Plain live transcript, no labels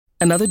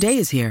Another day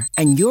is here,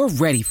 and you're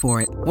ready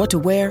for it. What to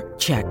wear?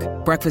 Check.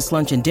 Breakfast,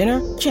 lunch, and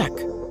dinner? Check.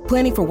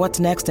 Planning for what's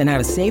next and how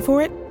to save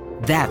for it?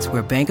 That's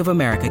where Bank of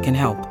America can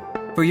help.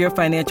 For your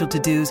financial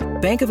to-dos,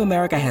 Bank of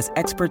America has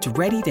experts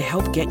ready to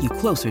help get you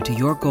closer to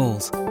your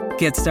goals.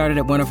 Get started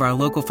at one of our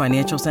local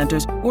financial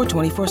centers or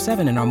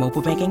 24/7 in our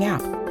mobile banking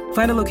app.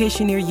 Find a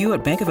location near you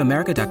at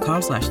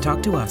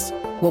bankofamerica.com/talktous.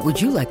 What would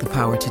you like the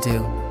power to do?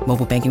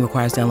 Mobile banking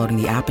requires downloading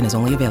the app and is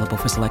only available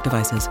for select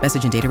devices.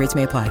 Message and data rates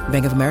may apply.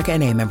 Bank of America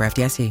N.A., member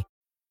FDIC.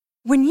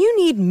 When you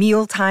need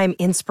mealtime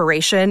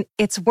inspiration,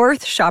 it's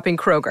worth shopping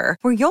Kroger,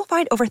 where you'll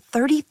find over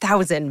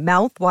 30,000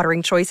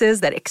 mouth-watering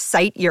choices that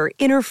excite your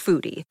inner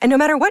foodie. And no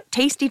matter what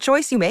tasty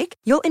choice you make,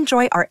 you'll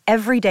enjoy our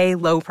everyday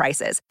low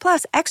prices,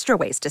 plus extra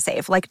ways to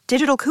save, like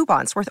digital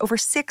coupons worth over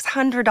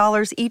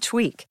 $600 each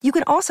week. You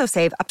can also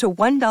save up to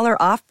 $1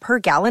 off per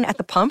gallon at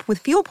the pump with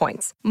fuel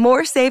points.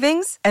 More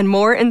savings and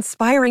more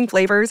inspiring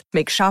flavors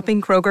make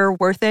shopping Kroger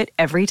worth it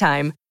every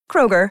time.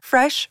 Kroger,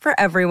 fresh for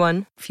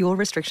everyone. Fuel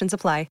restrictions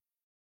apply.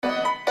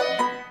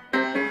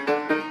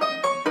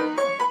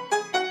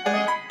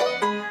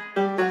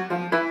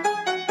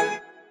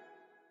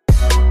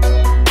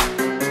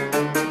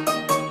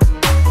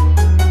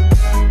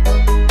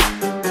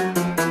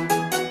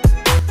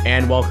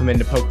 And welcome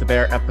into Poke the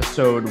Bear,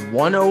 episode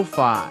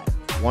 105.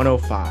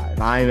 105.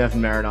 I'm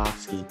Evan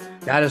Marinovsky.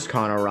 That is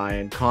Conor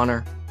Ryan.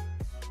 Conor,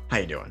 how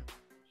you doing?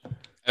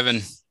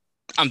 Evan,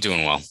 I'm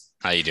doing well.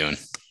 How you doing?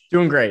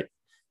 Doing great.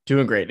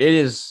 Doing great. It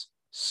is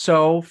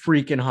so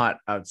freaking hot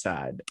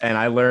outside. And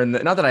I learned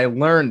that, not that I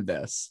learned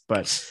this,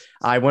 but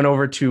I went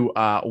over to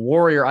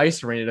Warrior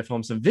Ice Arena to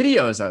film some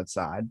videos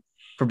outside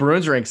for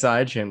Bruins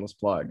Rinkside, shameless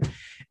plug.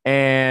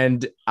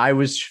 And I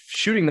was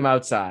shooting them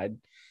outside,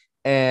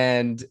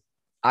 and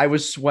I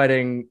was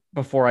sweating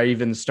before I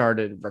even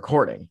started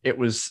recording. It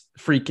was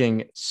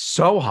freaking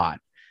so hot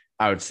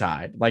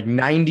outside, like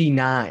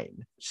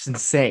 99. Just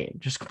insane,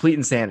 just complete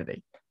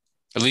insanity.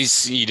 At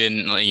least you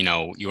didn't,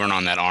 you weren't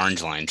on that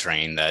orange line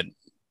train that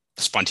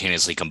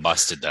spontaneously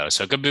combusted, though.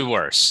 So it could be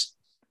worse.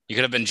 You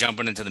could have been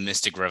jumping into the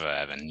Mystic River,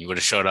 Evan. You would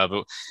have showed up.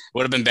 It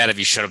would have been bad if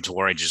you showed up to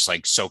Warrior just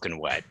like soaking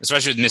wet,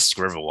 especially with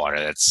Mystic River water.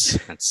 That's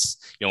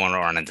you don't want to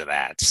run into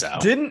that. So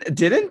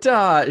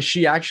didn't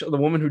she actually, the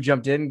woman who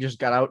jumped in, just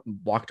got out and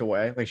walked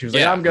away? Like she was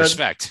like, I'm good.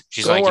 Respect.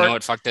 She's like, you know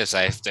what? Fuck this.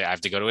 I have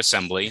to go to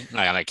assembly.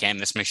 I can't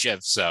miss my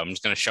shift, so I'm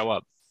just gonna show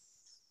up.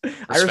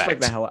 I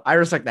respect the hell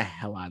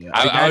out of it.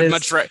 I would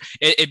much rather.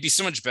 It'd be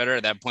so much better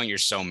at that point. You're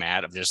so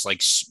mad of just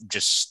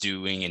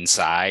stewing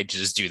inside to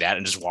just do that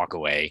and just walk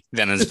away,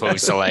 than as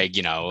opposed to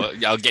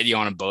I'll get you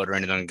on a boat or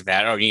anything like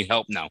that. Or you need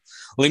help? No,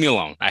 leave me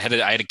alone. I had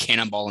a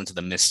cannonball into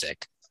the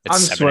Mystic at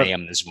 7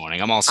 a.m. this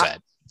morning. I'm all set.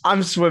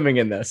 I'm swimming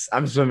in this.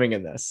 I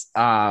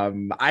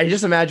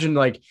just imagine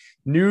like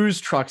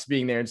news trucks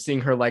being there and seeing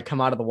her like come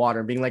out of the water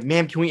and being like,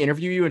 "Ma'am, can we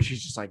interview you?" And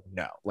she's just like,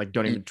 "No, like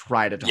don't even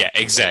try to talk." Yeah,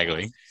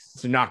 exactly.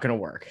 It's not going to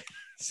work.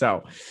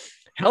 So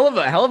hell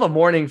of a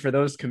morning for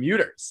those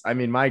commuters. I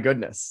mean, my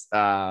goodness.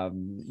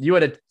 You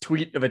had a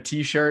tweet of a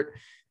t-shirt,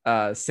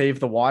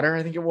 save the water,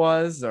 I think it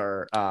was,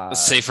 or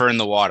safer in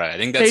the water. I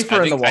think that's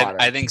safer in the water.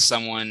 I think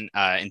someone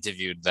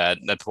interviewed that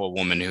poor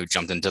woman who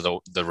jumped into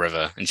the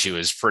river, and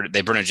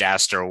they pretty much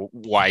asked her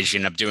why she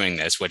ended up doing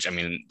this, which, I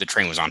mean, the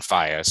train was on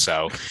fire.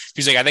 So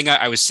she's like, I think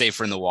I was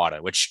safer in the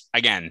water, which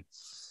again,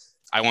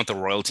 I want the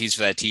royalties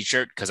for that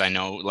t-shirt, because I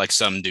know like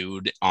some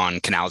dude on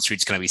Canal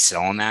Street's going to be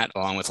selling that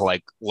along with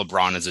like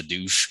LeBron as a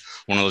douche,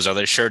 one of those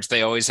other shirts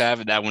they always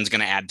have. That one's going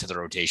to add to the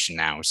rotation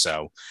now.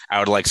 So I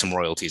would like some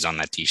royalties on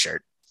that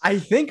t-shirt. I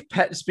think,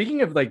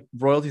 speaking of like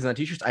royalties on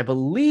t-shirts, I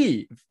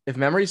believe, if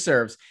memory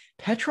serves,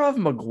 Petrov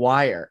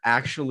McGuire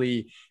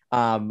actually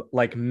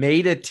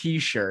made a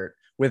t-shirt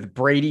with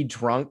Brady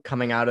drunk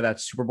coming out of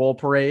that Super Bowl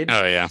parade.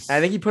 Oh yeah. And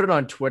I think he put it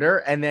on Twitter,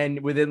 and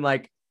then within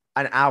like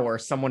an hour,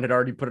 someone had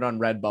already put it on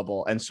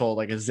Redbubble and sold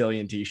like a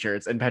zillion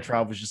t-shirts, and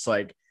Petrov was just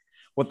like,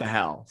 what the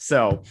hell?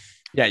 So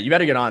yeah, you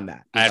better get on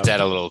that. I have to add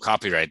a little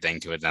copyright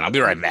thing to it. Then I'll be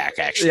right back.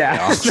 Actually,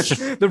 yeah.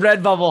 The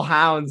Redbubble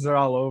hounds are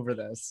all over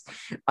this.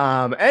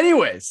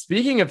 Anyways,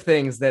 speaking of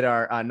things that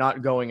are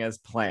not going as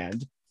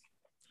planned,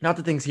 not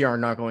that things here are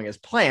not going as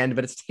planned,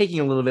 but it's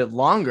taking a little bit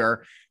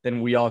longer than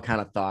we all kind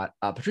of thought.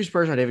 Patrice,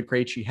 Bergeron, David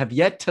Krejci have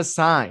yet to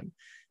sign.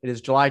 It is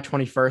July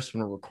 21st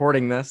when we're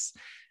recording this.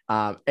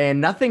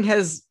 And nothing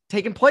has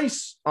taken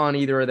place on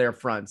either of their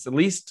fronts, at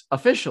least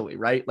officially,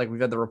 right? Like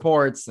we've had the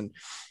reports and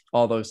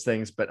all those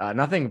things, but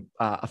nothing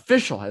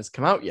official has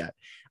come out yet.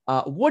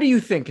 What do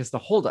you think is the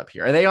holdup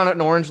here? Are they on an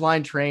orange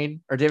line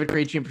train? Are David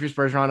Krejci and Patrice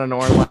Bergeron on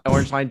an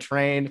orange line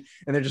train,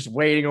 and they're just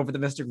waiting over the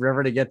Mystic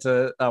River to get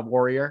to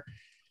Warrior?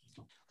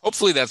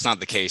 Hopefully that's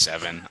not the case,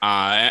 Evan.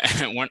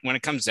 When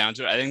it comes down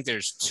to it, I think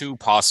there's two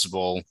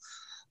possible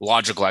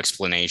logical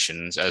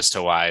explanations as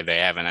to why they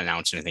haven't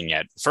announced anything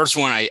yet. First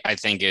one, I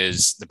think,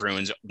 is the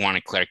Bruins want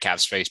to clear cap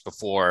space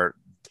before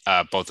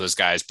both those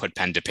guys put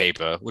pen to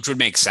paper, which would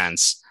make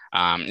sense.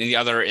 And the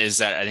other is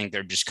that I think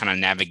they're just kind of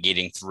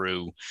navigating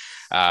through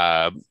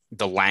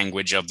the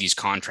language of these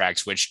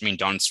contracts, which, I mean,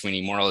 Don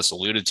Sweeney more or less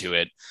alluded to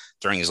it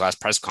during his last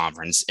press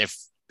conference.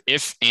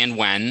 if and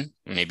when,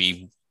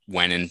 maybe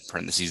when in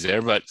parentheses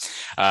there, but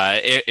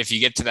if you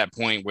get to that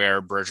point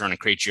where Bergeron and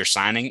Krejci are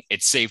signing,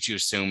 it's safe to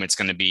assume it's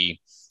going to be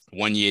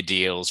 1-year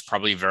deals,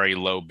 probably very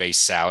low base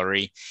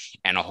salary,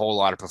 and a whole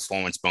lot of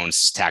performance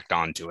bonuses tacked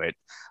onto it.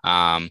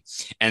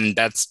 And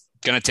that's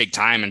going to take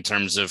time in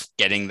terms of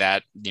getting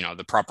that,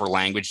 the proper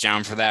language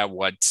down for that,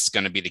 what's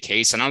going to be the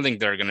case. And I don't think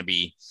they're going to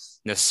be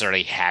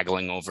necessarily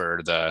haggling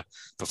over the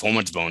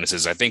performance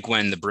bonuses. I think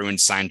when the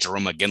Bruins signed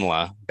Jerome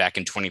McGinley back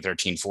in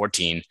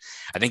 2013-14,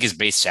 I think his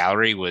base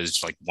salary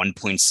was like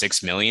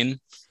 1.6 million.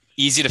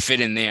 Easy to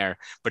fit in there,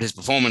 but his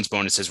performance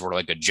bonuses were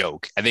like a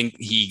joke. I think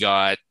he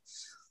got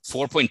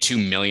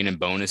 4.2 million in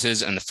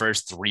bonuses, and the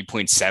first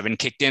 3.7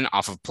 kicked in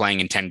off of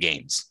playing in 10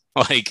 games.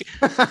 Like,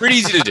 pretty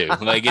easy to do.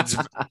 Like,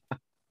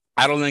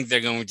 I don't think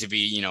they're going to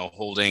be,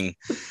 holding,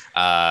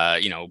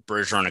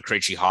 Bergeron and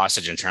Krejci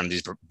hostage in terms of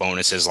these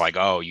bonuses. Like,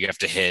 oh, you have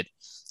to hit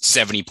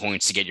 70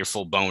 points to get your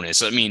full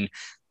bonus. I mean,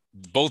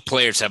 both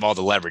players have all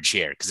the leverage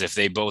here, because if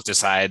they both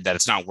decide that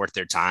it's not worth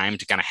their time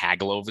to kind of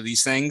haggle over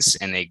these things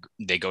and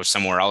they go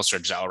somewhere else or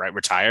just outright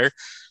retire,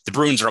 the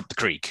Bruins are up the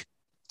creek.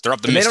 They're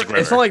up the Mystic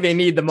River. It's not like they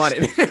need the money.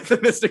 The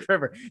Mystic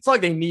River. It's not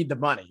like they need the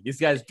money. These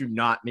guys do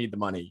not need the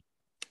money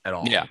at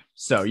all. Yeah.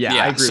 So, yeah.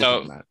 I agree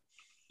with that.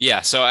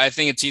 Yeah, so I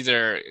think it's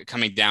either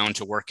coming down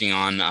to working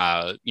on,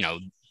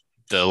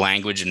 the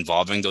language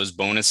involving those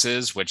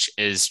bonuses, which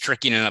is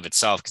tricky in and of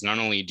itself, because not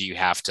only do you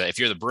have to, if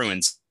you're the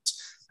Bruins,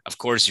 of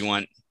course you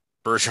want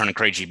Bergeron and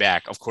Krejci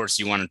back. Of course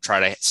you want to try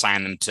to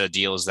sign them to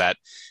deals that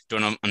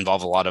don't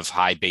involve a lot of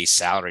high base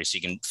salary, so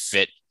you can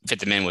fit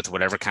them in with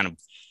whatever kind of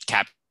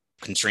cap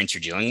constraints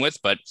you're dealing with.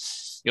 But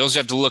you also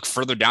have to look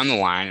further down the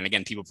line. And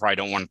again, people probably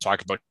don't want to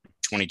talk about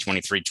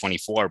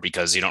 2023-24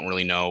 because you don't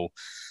really know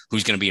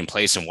who's going to be in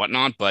place and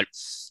whatnot, but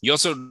you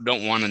also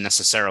don't want to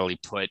necessarily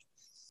put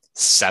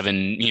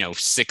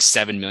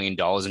 $6-7 million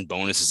in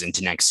bonuses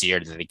into next year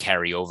that they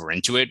carry over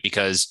into it,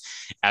 because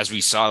as we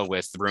saw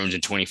with the Bruins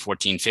in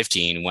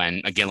 2014-15,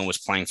 when Gillen was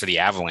playing for the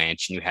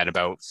Avalanche and you had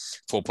about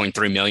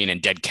 4.3 million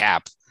in dead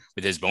cap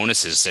with his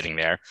bonuses sitting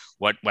there,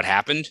 what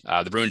happened?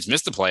 The Bruins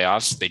missed the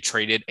playoffs. They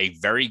traded a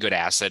very good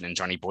asset in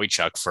Johnny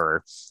Boychuk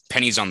for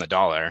pennies on the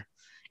dollar.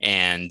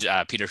 And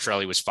Peter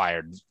Chiarelli was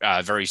fired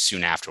very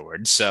soon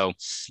afterwards. So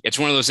it's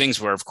one of those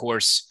things where, of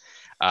course,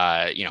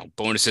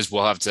 bonuses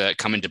will have to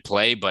come into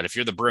play. But if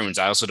you're the Bruins,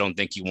 I also don't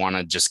think you want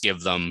to just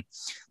give them,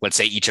 let's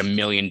say, each $1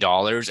 million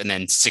and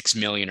then 6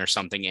 million or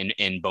something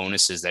in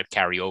bonuses that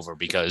carry over.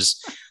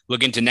 Because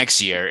look into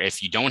next year,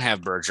 if you don't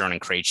have Bergeron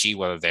and Krejci,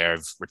 whether they're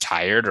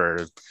retired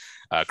or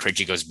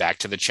Krejci goes back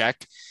to the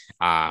Czech,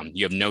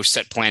 you have no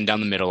set plan down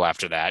the middle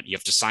after that. You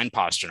have to sign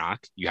Pastrnak.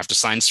 You have to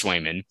sign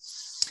Swayman.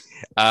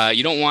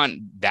 You don't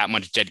want that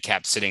much dead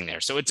cap sitting there.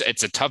 So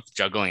it's a tough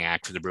juggling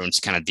act for the Bruins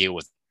to kind of deal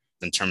with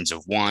in terms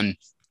of, one,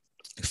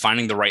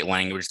 finding the right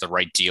language, the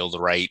right deal, the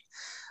right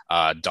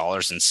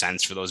dollars and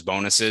cents for those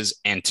bonuses.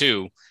 And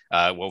two,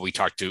 what we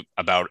talked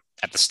about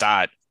at the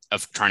start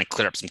of trying to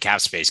clear up some cap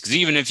space. Because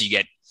even if you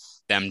get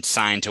them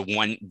signed to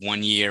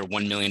one year,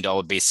 $1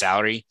 million base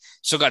salary,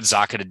 still got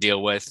Zacha to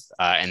deal with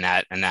and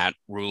that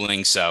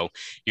ruling. So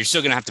you're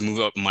still going to have to move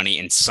up money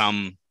in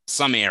some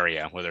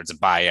area, whether it's a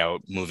buyout,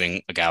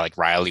 moving a guy like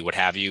Riley, what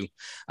have you,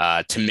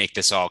 to make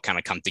this all kind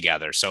of come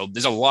together. So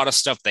there's a lot of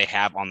stuff they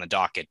have on the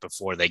docket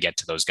before they get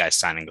to those guys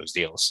signing those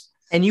deals.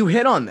 And you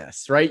hit on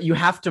this, right? You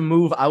have to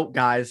move out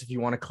guys if you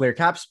want to clear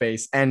cap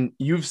space. And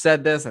you've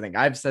said this, I think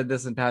I've said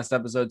this in past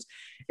episodes.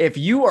 If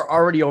you are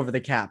already over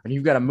the cap and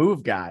you've got to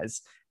move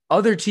guys,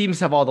 other teams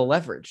have all the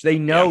leverage. They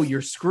know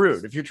you're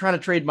screwed. If you're trying to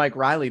trade Mike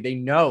Riley, they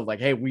know, like,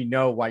 hey, we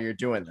know why you're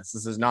doing this.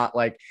 This is not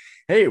like,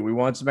 hey, we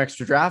want some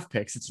extra draft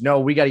picks. It's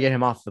no, we got to get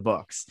him off the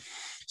books.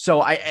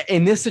 So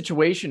in this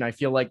situation, I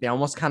feel like they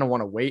almost kind of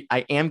want to wait.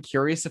 I am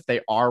curious if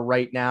they are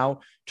right now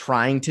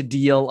trying to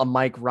deal a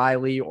Mike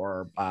Riley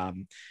or,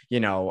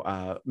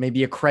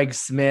 maybe a Craig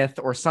Smith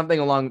or someone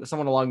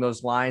along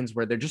those lines,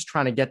 where they're just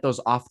trying to get those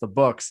off the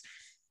books,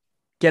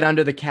 get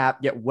under the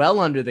cap, get well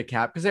under the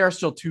cap, because they are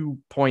still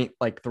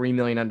 2.3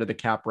 million under the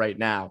cap right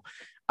now.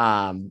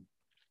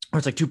 Or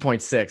it's like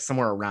 2.6,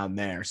 somewhere around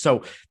there.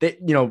 So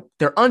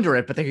they're under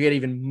it, but they could get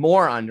even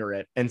more under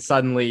it. And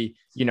suddenly,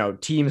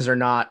 teams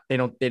are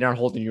they're not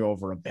holding you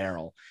over a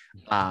barrel.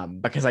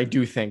 Because I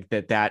do think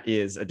that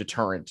is a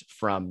deterrent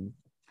from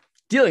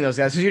dealing those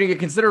guys, because you're gonna get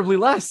considerably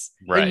less.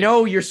 Right. They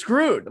know you're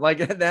screwed.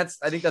 Like I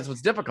think that's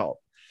what's difficult.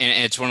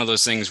 And it's one of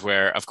those things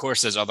where, of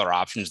course, there's other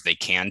options they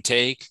can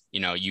take.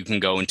 You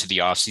can go into the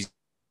offseason,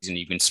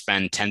 you can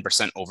spend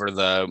 10% over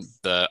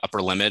the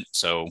upper limit.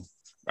 So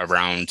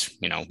around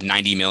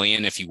 90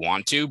 million if you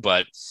want to,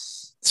 but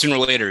sooner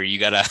or later you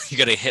gotta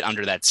hit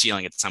under that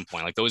ceiling at some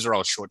point. Like, those are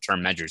all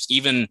short-term measures.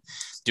 Even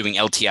doing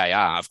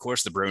LTIR, of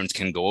course the Bruins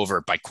can go over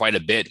it by quite a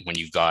bit when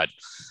you've got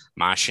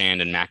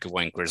Marchand and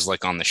McAvoy and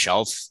Grzelcyk on the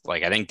shelf.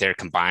 Like, I think their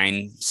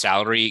combined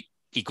salary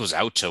equals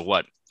out to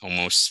what,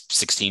 almost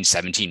 16,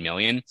 17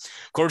 million.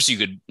 Of course, you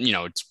could,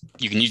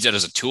 you can use that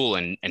as a tool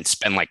and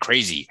spend like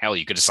crazy. Hell,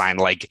 you could assign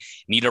like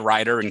Nita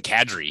Ryder and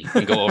Kadri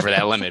and go over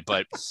that limit.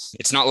 But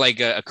it's not like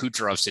a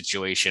Kucherov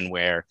situation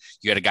where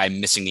you got a guy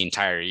missing the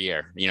entire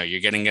year.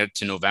 You're getting it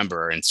to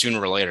November, and sooner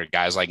or later,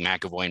 guys like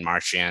McAvoy and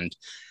Marchand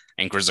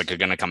and Grzelcyk are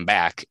going to come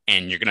back,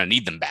 and you're going to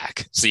need them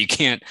back. So you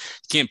can't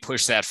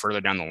push that further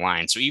down the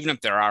line. So even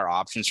if there are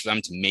options for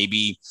them to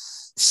maybe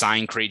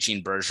sign Krejci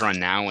and Bergeron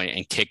now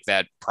and kick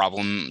that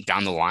problem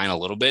down the line a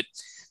little bit,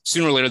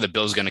 sooner or later the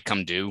bill's going to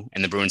come due,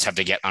 and the Bruins have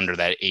to get under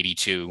that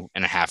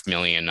 $82.5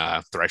 million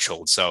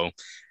threshold. So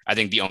I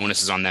think the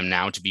onus is on them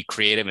now to be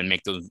creative and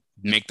make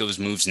those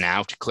moves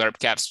now to clear up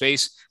cap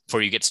space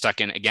before you get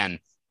stuck in again.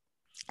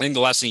 I think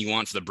the last thing you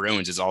want for the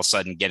Bruins is all of a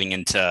sudden getting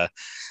into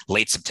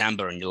late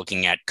September and you're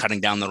looking at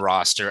cutting down the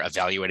roster,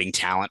 evaluating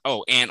talent.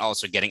 Oh, and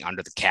also getting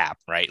under the cap,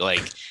 right?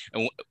 Like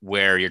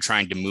where you're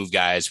trying to move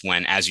guys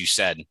when, as you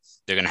said,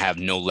 they're going to have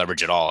no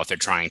leverage at all if they're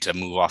trying to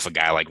move off a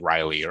guy like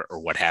Riley or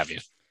what have you.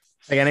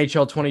 Like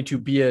NHL 22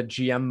 be a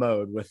GM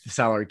mode with the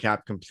salary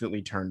cap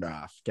completely turned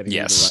off, getting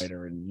the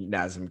writer and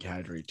Nazem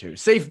Kadri too.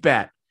 Safe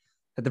bet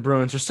that the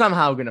Bruins are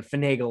somehow going to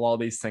finagle all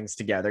these things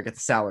together, get the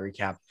salary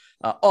cap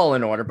all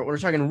in order. But we're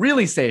talking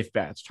really safe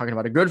bets, talking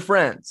about our good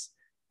friends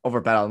over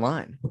at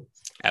BetOnline.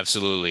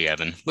 Absolutely,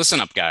 Evan. Listen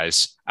up,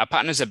 guys. Our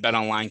partners at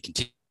BetOnline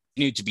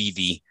continue to be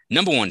the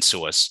number one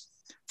source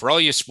for all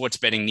your sports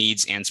betting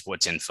needs and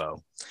sports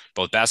info.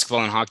 Both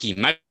basketball and hockey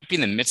might be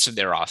in the midst of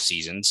their off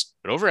seasons,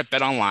 but over at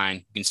BetOnline,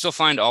 you can still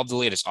find all the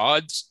latest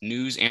odds,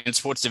 news, and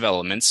sports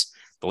developments,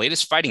 the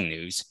latest fighting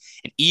news,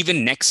 and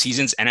even next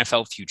season's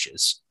NFL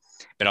futures.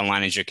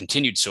 BetOnline is your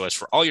continued source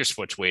for all your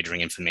sports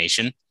wagering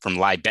information, from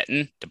live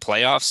betting to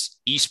playoffs,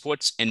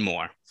 esports, and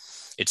more.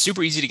 It's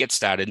super easy to get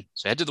started,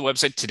 so head to the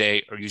website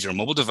today or use your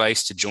mobile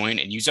device to join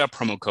and use our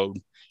promo code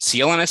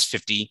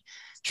CLNS50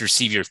 to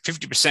receive your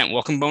 50%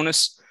 welcome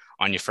bonus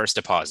on your first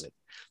deposit.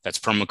 That's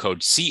promo code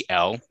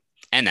CLNS50.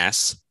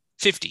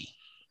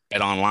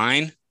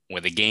 BetOnline,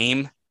 where the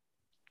game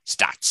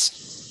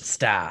starts.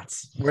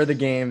 Where the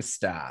game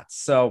starts.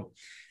 So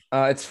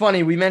it's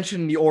funny. We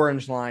mentioned the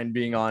orange line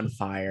being on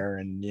fire,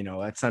 and,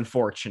 that's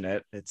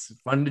unfortunate. It's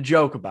fun to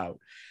joke about.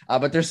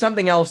 But there's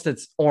something else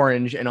that's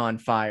orange and on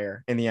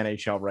fire in the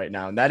NHL right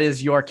now, and that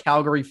is your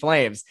Calgary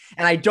Flames.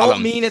 And I do not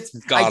mean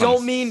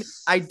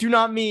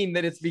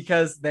that it's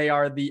because they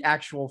are the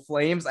actual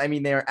Flames. I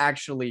mean, they are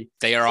actually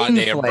they are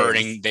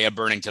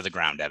burning to the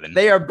ground, Evan.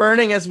 They are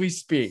burning as we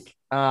speak.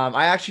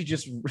 I actually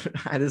just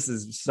this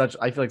is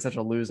I feel like such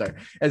a loser.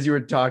 As you were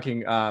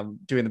talking,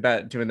 doing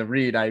the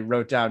read, I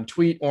wrote down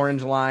tweet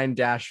orange line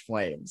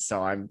 -flames.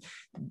 So I'm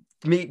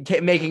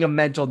making a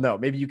mental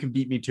note. Maybe you can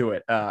beat me to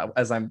it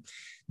as I'm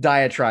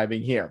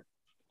diatribing here.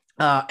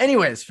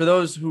 Anyways, for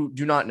those who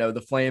do not know,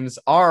 the Flames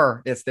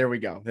are, yes, there we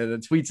go. The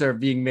tweets are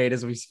being made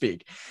as we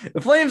speak.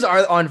 The Flames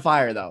are on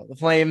fire, though. The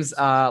Flames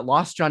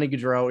lost Johnny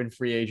Gaudreau in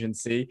free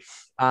agency.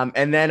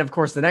 And then, of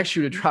course, the next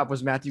shoe to drop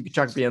was Matthew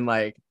Tkachuk being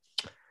like,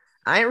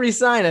 I ain't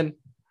re-signing.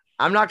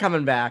 I'm not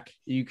coming back.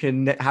 You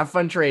can have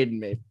fun trading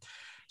me.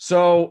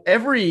 So I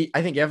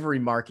think every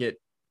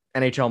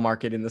NHL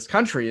market in this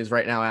country is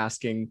right now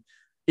asking,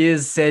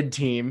 is said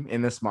team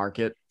in this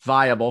market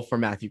viable for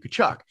Matthew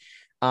Tkachuk?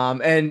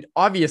 And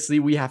obviously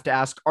we have to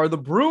ask, are the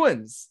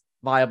Bruins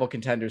viable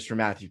contenders for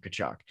Matthew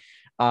Tkachuk?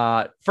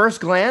 First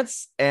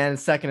glance and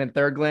second and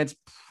third glance,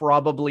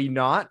 probably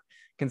not,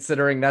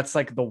 considering that's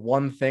like the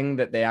one thing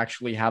that they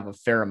actually have a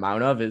fair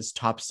amount of is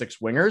top six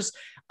wingers.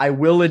 I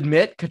will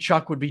admit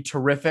Tkachuk would be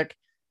terrific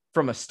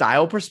from a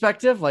style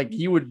perspective. Like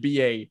he would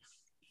be a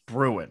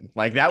Bruin.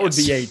 Like that would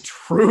be a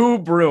true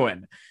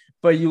Bruin.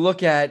 But you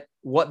look at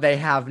what they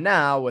have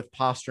now with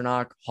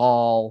Pastrnak,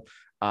 Hall,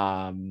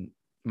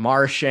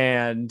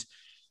 Marchand,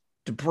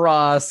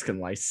 DeBrusk,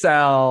 and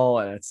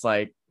Lysell, and it's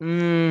like, I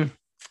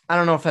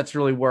don't know if that's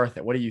really worth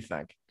it. What do you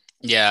think?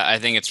 Yeah, I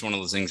think it's one of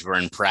those things where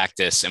in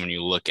practice, and when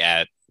you look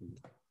at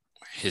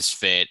his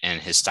fit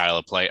and his style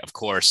of play, of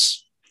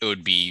course, it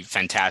would be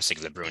fantastic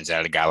if the Bruins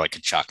added a guy like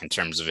Tkachuk in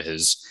terms of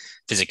his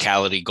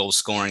physicality, goal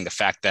scoring, the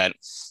fact that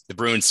the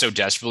Bruins so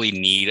desperately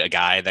need a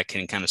guy that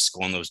can kind of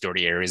score in those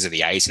dirty areas of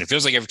the ice. And it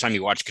feels like every time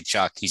you watch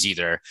Tkachuk, he's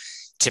either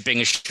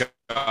tipping a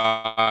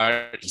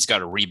shot, he's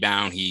got a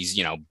rebound, he's,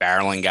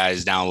 barreling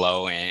guys down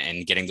low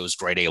and getting those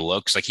grade A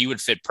looks. Like he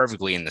would fit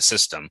perfectly in the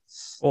system.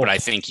 But I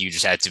think you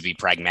just had to be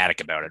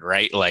pragmatic about it,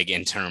 right? Like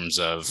in terms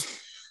of,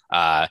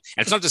 and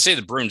it's not to say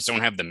the Bruins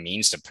don't have the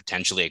means to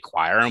potentially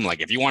acquire him.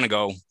 Like if you want to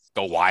go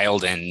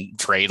wild and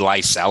trade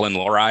Lysell and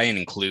Lohrei and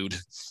include,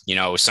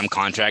 some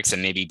contracts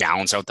and maybe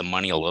balance out the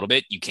money a little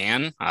bit, you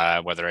can,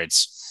 whether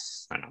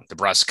it's, I don't know,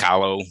 DeBrusk,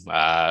 Kahlo,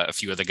 a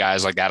few other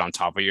guys like that on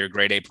top of your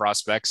grade A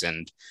prospects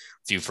and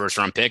a few first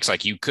round picks.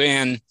 Like you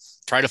can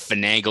try to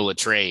finagle a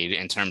trade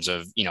in terms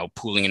of,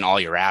 pooling in all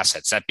your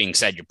assets. That being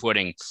said, you're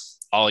putting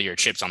all your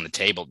chips on the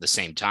table at the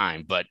same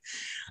time. But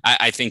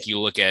I think you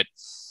look at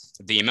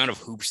the amount of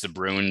hoops the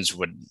Bruins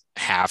would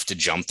have to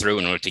jump through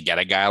in order to get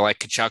a guy like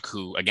Tkachuk,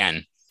 who,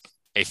 again,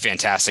 a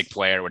fantastic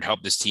player, would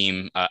help this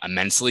team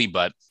immensely.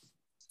 But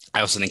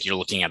I also think you're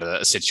looking at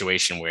a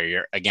situation where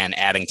you're, again,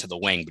 adding to the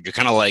wing, but you're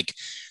kind of like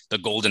the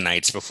Golden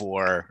Knights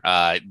before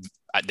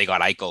they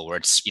got Eichel, where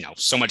it's,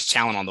 so much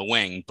talent on the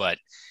wing, but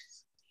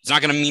it's not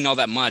going to mean all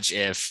that much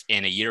if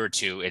in a year or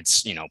two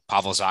it's,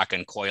 Pavel Zacha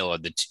and Coyle are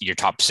your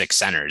top 6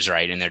 centers,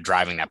 right? And they're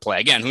driving that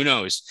play. Again, who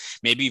knows?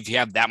 Maybe if you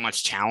have that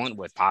much talent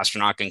with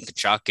Pastrnak and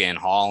Tkachuk and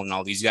Hall and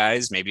all these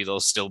guys, maybe they'll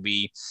still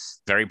be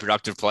very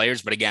productive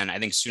players. But again, I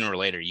think sooner or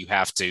later you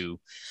have to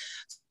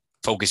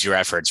focus your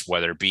efforts,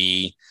 whether it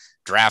be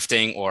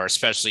drafting or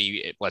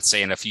especially, let's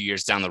say, in a few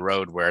years down the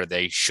road where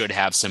they should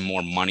have some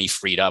more money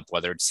freed up,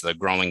 whether it's the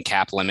growing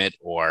cap limit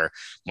or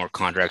more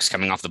contracts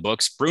coming off the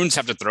books. Bruins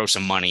have to throw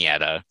some money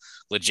at a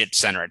legit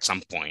center at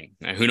some point.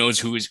 And who knows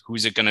who's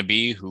it going to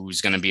be, who's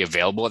going to be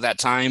available at that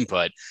time.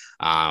 But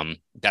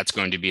that's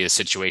going to be a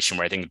situation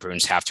where I think the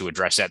Bruins have to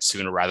address that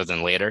sooner rather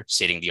than later,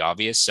 stating the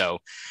obvious. So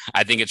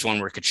I think it's one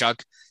where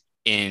Tkachuk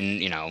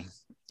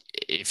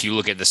if you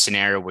look at the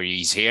scenario where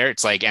he's here,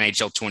 it's like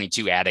NHL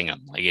 22 adding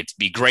him. Like, it'd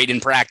be great in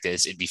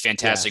practice. It'd be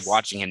fantastic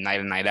watching him night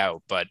in, night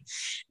out. But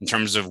in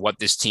terms of what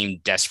this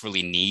team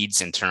desperately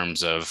needs in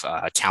terms of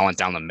talent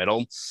down the middle,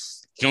 you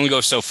can only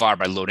go so far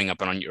by loading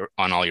up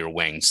on all your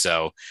wings.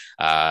 So,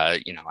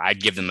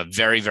 I'd give them a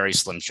very, very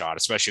slim shot,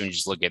 especially when you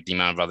just look at the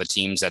amount of other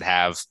teams that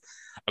have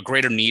a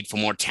greater need for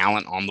more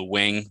talent on the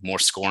wing, more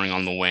scoring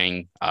on the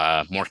wing,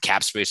 more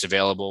cap space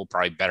available,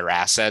 probably better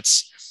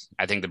assets.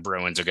 I think the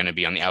Bruins are going to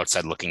be on the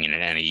outside looking in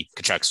at any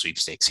Tkachuk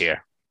sweepstakes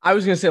here. I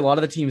was going to say a lot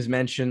of the teams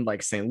mentioned,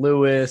 like St.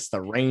 Louis, the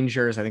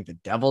Rangers. I think the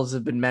Devils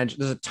have been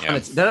mentioned. There's a ton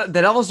of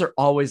the Devils are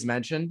always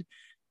mentioned,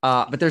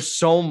 but there's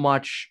so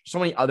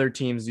many other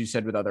teams, you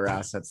said, with other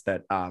assets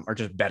that are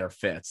just better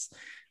fits.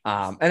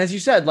 And as you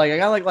said, like a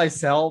guy like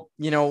Lysell,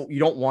 you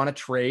don't want to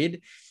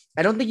trade.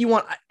 I don't think you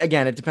want.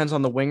 Again, it depends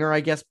on the winger,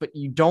 I guess, but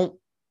you don't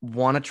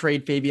want to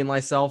trade Fabian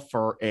Lysell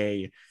for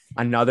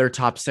another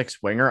top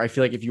 6 winger. I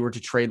feel like if you were to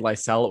trade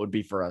Lysell, it would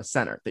be for a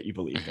center that you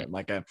believe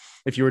in,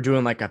 if you were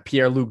doing like a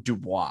Pierre-Luc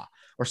Dubois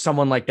or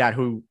someone like that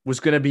who was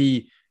going to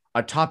be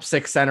a top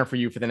 6 center for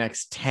you for the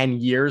next 10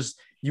 years,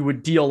 you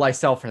would deal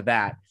Lysell for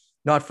that,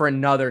 not for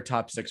another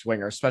top 6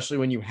 winger, especially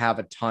when you have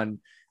a ton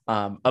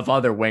of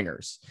other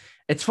wingers.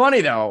 It's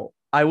funny though.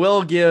 I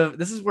will give,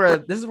 this is where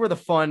the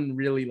fun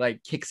really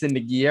like kicks into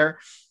gear.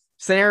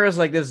 Scenarios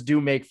like this do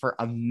make for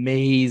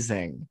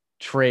amazing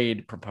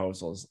trade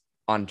proposals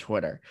on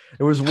Twitter.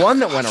 There was one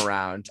that went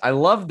around. I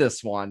love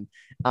this one.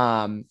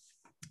 There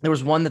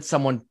was one that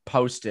someone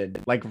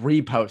posted, like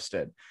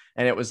reposted,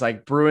 and it was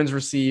like Bruins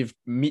receive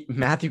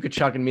Matthew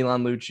Tkachuk and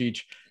Milan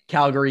Lucic.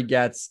 Calgary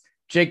gets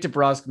Jake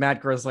DeBrusk,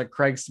 Matt Grzelcyk,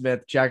 Craig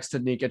Smith, Jack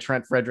Studnicka,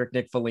 Trent Frederick,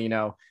 Nick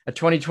Foligno, a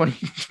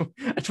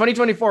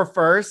 2024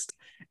 first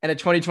and a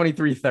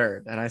 2023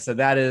 third. And I said,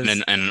 that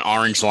is an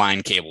orange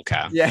line cable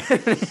car. Yeah.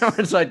 An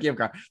orange line cable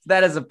car.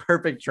 That is a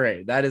perfect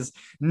trade. That is,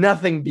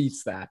 nothing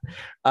beats that.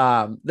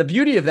 The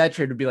beauty of that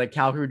trade would be like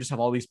Calgary would just have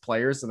all these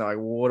players. And they're like,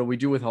 well, what do we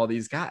do with all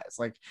these guys?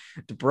 Like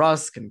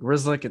DeBrusk and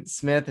Grzelcyk and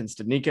Smith and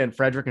Studnicka and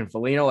Frederick and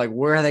Foligno, like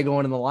where are they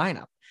going in the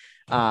lineup?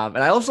 And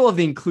I also love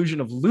the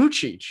inclusion of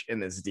Lucic in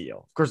this deal.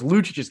 Of course,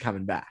 Lucic is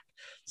coming back.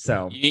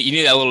 So you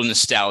need that little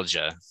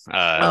nostalgia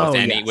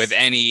with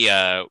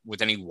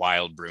any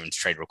wild Bruins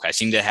trade request.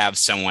 You need to have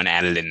someone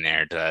added in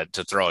there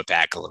to throw it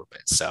back a little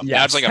bit. So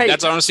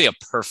that's honestly a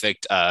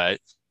perfect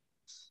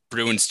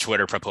Bruins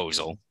Twitter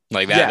proposal.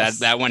 Like that, yes.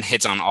 that one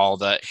hits on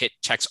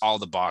checks all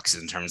the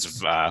boxes in terms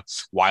of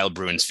wild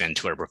Bruins fan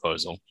Twitter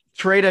proposal.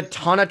 Trade a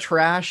ton of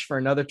trash for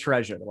another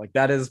treasure. Like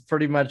that is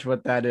pretty much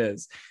what that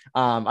is.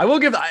 I will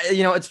give,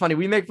 it's funny.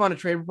 We make fun of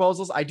trade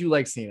proposals. I do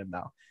like seeing them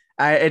though.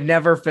 It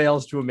never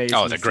fails to amaze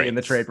me seeing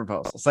the trade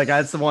proposals. Like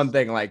that's the one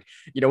thing, like,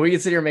 we can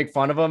sit here and make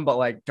fun of them, but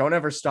like, don't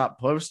ever stop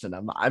posting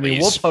them. I mean,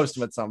 we'll post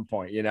them at some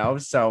point,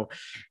 so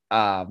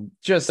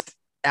just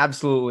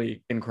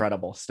absolutely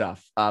incredible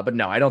stuff. But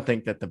no, I don't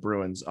think that the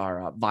Bruins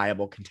are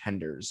viable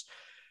contenders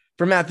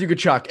for Matthew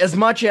Tkachuk, as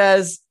much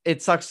as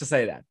it sucks to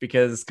say that,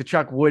 because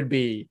Tkachuk would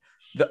be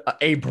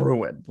a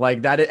Bruin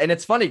like that. And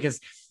it's funny because,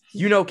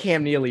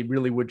 Cam Neely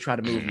really would try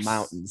to move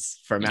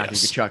mountains for Matthew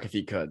Tkachuk if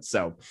he could.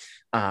 So,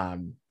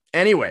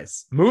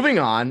 anyways, moving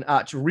on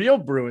to real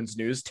Bruins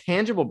news,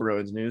 tangible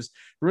Bruins news.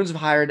 Bruins have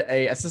hired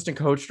a assistant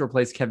coach to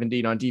replace Kevin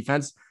Dean on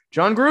defense.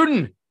 John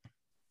Gruden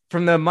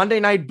from the Monday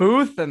Night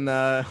Booth and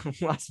the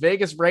Las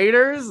Vegas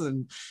Raiders.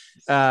 And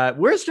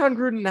where's John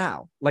Gruden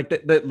now? Like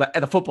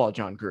the football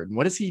John Gruden.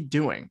 What is he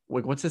doing?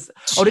 Like, what's this?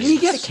 Oh, didn't he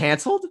get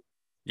canceled?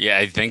 Yeah,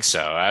 I think so.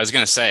 I was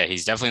going to say,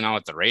 he's definitely not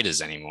with the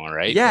Raiders anymore,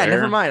 right? Yeah,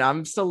 never mind.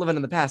 I'm still living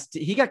in the past.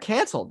 He got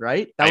canceled,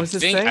 right? That was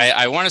his thing?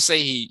 I want to say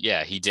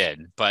he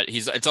did. But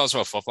it's also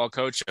a football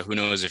coach. Who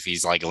knows if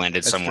he's like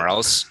landed somewhere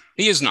else?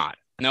 He is not.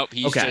 Nope.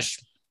 He's out.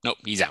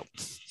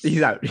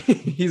 He's out.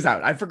 He's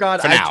out. I forgot.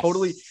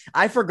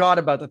 I forgot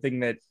about the thing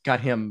that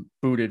got him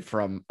booted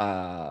from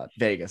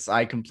Vegas.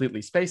 I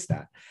completely spaced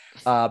that.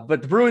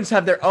 But the Bruins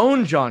have their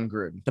own John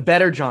Gruden, the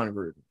better John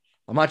Gruden.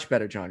 a much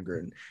better John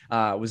Gruden.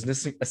 Was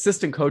an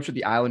assistant coach with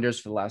the Islanders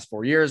for the last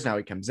 4 years. Now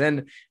he comes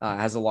in,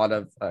 has a lot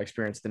of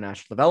experience with the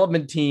national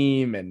development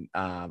team. And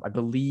I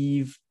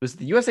believe, was it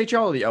the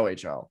USHL or the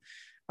OHL?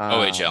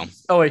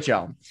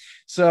 OHL.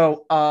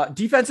 So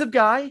defensive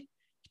guy.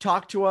 He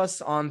talked to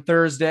us on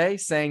Thursday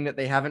saying that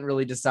they haven't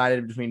really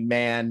decided between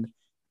man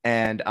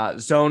and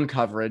zone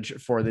coverage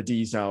for the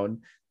D zone.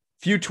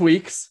 Few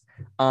tweaks.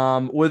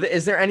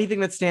 Is there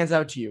anything that stands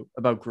out to you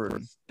about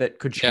Gruden that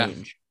could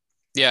change?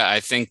 Yeah, I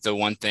think the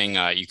one thing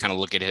you kind of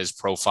look at his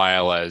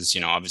profile as,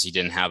 obviously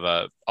didn't have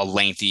a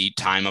lengthy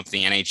time up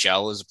the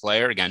NHL as a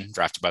player. Again,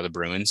 drafted by the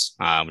Bruins,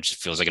 which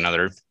feels like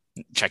another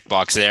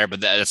checkbox there,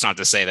 but that's not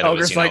to say that it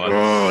was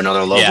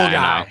another local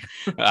guy.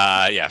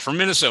 From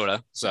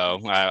Minnesota. So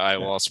I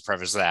will also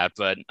preface that,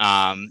 but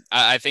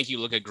I think you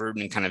look at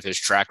Gruden and kind of his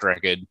track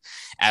record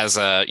as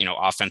a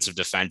offensive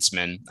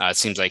defenseman. It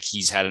seems like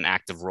he's had an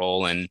active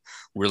role in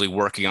really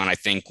working on. I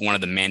think one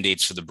of the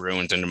mandates for the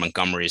Bruins under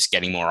Montgomery is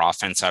getting more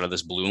offense out of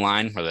this blue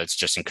line, whether it's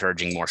just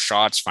encouraging more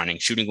shots, finding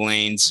shooting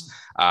lanes.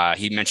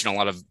 He mentioned a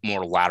lot of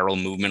more lateral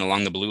movement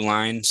along the blue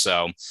line.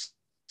 So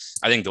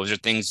I think those are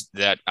things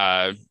that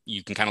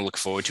you can kind of look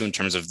forward to in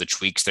terms of the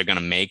tweaks they're going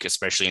to make,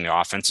 especially in the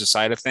offensive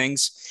side of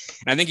things.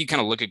 And I think you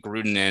kind of look at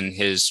Gruden and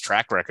his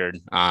track record.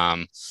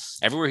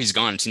 Everywhere he's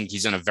gone,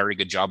 he's done a very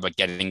good job at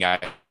getting guys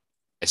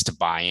to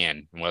buy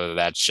in, whether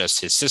that's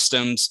just his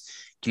systems,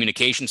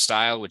 communication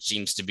style, which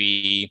seems to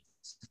be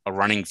a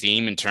running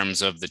theme in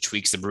terms of the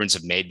tweaks the Bruins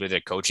have made with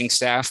their coaching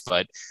staff.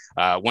 But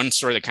one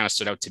story that kind of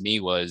stood out to me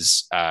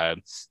was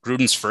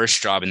Gruden's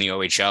first job in the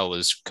OHL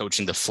was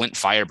coaching the Flint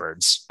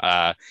Firebirds.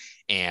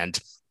 And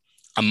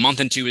a month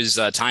into his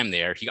time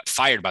there, he got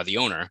fired by the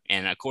owner.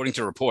 And according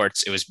to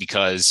reports, it was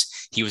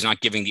because he was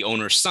not giving the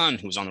owner's son,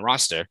 who was on the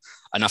roster,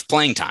 enough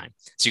playing time.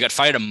 So he got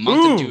fired a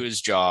month into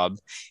his job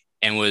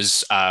and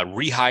was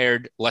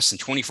rehired less than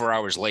 24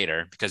 hours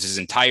later because his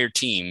entire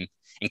team,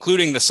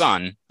 including the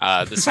son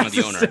of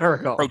the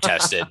owner,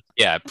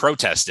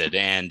 protested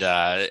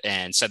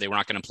and said they were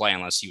not going to play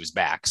unless he was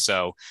back.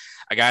 So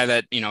a guy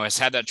that, has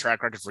had that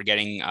track record for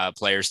getting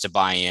players to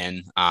buy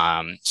in.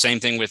 Same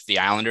thing with the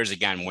Islanders.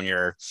 Again, when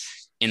you're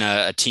in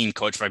a team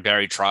coached by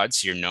Barry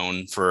Trotz, you're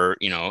known for,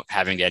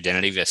 having the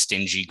identity of a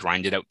stingy,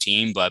 grinded out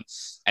team. But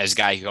as a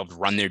guy who helped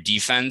run their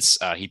defense,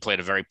 he played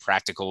a very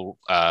practical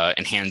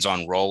and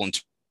hands-on role in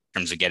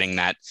terms of getting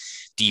that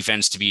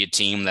defense to be a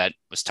team that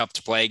was tough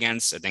to play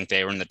against. I think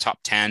they were in the top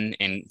 10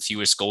 in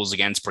fewest goals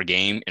against per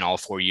game in all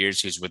 4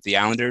 years he was with the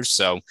Islanders.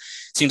 So it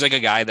seems like a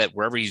guy that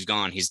wherever he's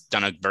gone, he's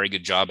done a very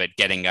good job at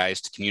getting guys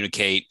to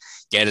communicate,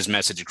 get his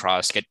message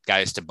across, get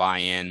guys to buy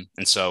in.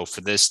 And so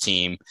for this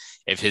team,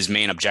 if his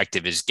main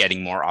objective is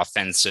getting more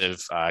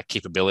offensive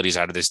capabilities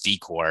out of this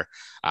D-core,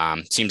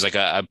 seems like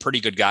a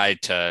pretty good guy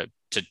to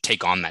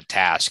take on that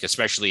task,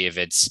 especially if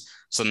it's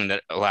something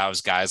that allows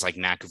guys like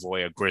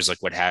McAvoy or Grzelcyk,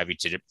 what have you,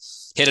 to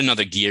hit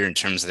another gear in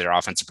terms of their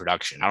offensive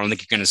production. I don't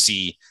think you're going to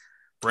see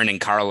Brendan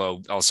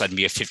Carlo all of a sudden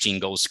be a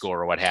 15-goal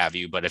scorer or what have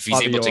you. But if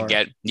he's able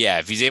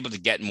to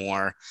get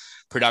more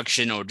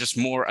production or just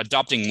more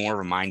adopting more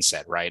of a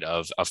mindset, right,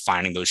 of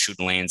finding those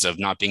shooting lanes, of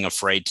not being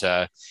afraid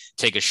to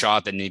take a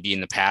shot that maybe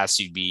in the past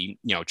you'd be,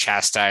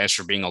 chastised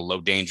for being a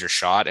low danger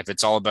shot. If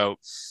it's all about,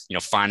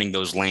 finding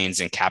those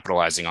lanes and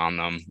capitalizing on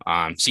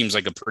them, seems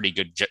like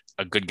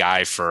a good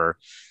guy for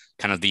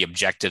kind of the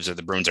objectives that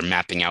the Bruins are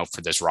mapping out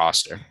for this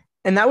roster.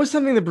 And that was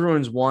something the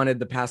Bruins wanted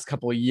the past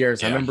couple of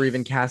years. Yeah. I remember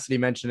even Cassidy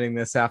mentioning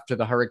this after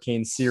the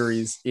Hurricane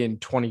series in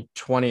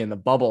 2020 in the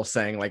bubble,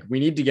 saying like, we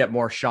need to get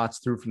more shots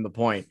through from the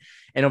point.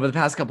 And over the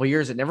past couple of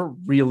years, it never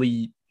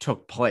really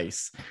took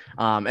place.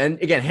 And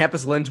again,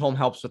 Hampus Lindholm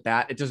helps with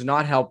that. It does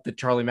not help that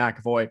Charlie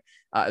McAvoy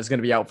is going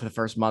to be out for the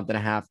first month and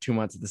a half, 2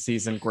 months of the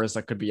season.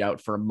 Grzelcyk could be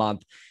out for a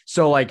month.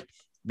 So like,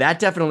 that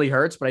definitely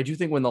hurts, but I do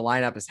think when the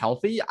lineup is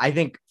healthy, I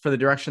think for the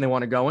direction they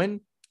want to go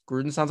in,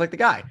 Gruden sounds like the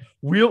guy.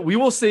 We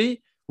will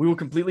see. We will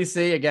completely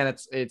see. Again,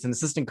 it's an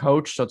assistant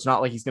coach, so it's not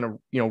like he's going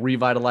to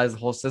revitalize the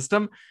whole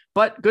system.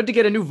 But good to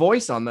get a new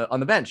voice on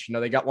the bench.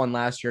 They got one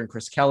last year in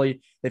Chris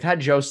Kelly. They've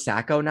had Joe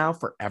Sacco now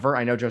forever.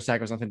 I know Joe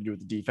Sacco has nothing to do with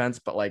the defense,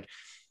 but like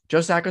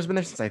Joe Sacco's been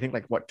there since I think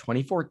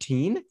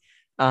 2014.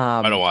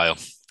 Quite a while.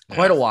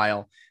 Quite a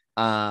while.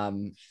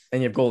 And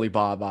you have goalie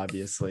Bob,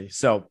 obviously.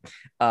 So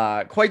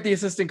quite the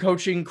assistant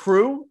coaching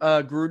crew.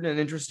 Gruden, an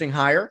interesting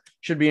hire.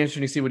 Should be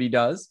interesting to see what he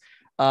does.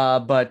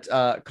 But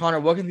Conor,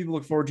 what can people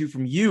look forward to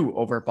from you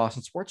over at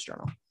Boston Sports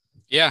Journal?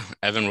 Yeah,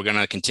 Evan, we're going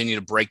to continue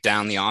to break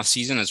down the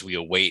offseason as we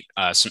await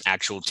some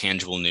actual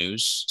tangible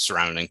news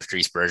surrounding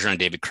Patrice Bergeron and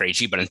David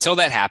Krejci. But until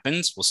that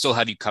happens, we'll still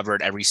have you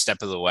covered every step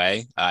of the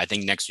way. I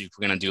think next week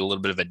we're going to do a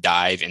little bit of a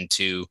dive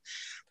into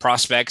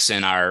prospects,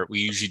 and we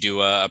usually do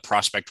a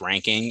prospect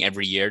ranking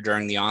every year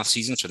during the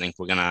offseason. So I think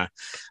we're going to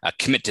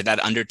commit to that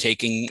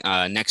undertaking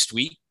next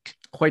week.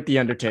 Quite the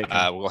undertaking.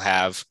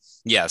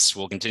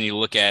 We'll continue to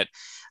look at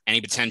any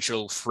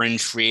potential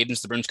fringe free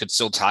agents the Bruins could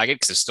still target,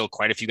 because there's still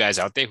quite a few guys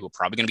out there who are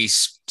probably going to be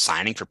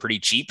signing for pretty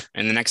cheap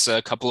in the next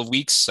couple of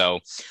weeks. So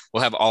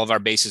we'll have all of our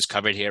bases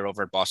covered here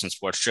over at Boston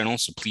Sports Journal.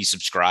 So please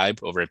subscribe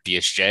over at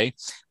BSJ.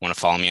 Want to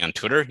follow me on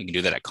Twitter? You can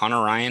do that at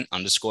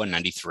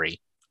ConorRyan_93.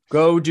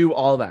 Go do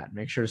all that.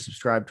 Make sure to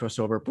subscribe to us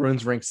over at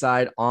Bruins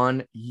Rinkside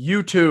on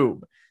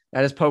YouTube.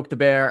 That is Poke the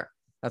Bear.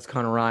 That's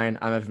Conor Ryan.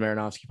 I'm Evan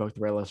Marinovsky. Poke the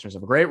Bear listeners.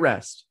 Have a great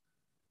rest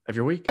of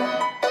your week.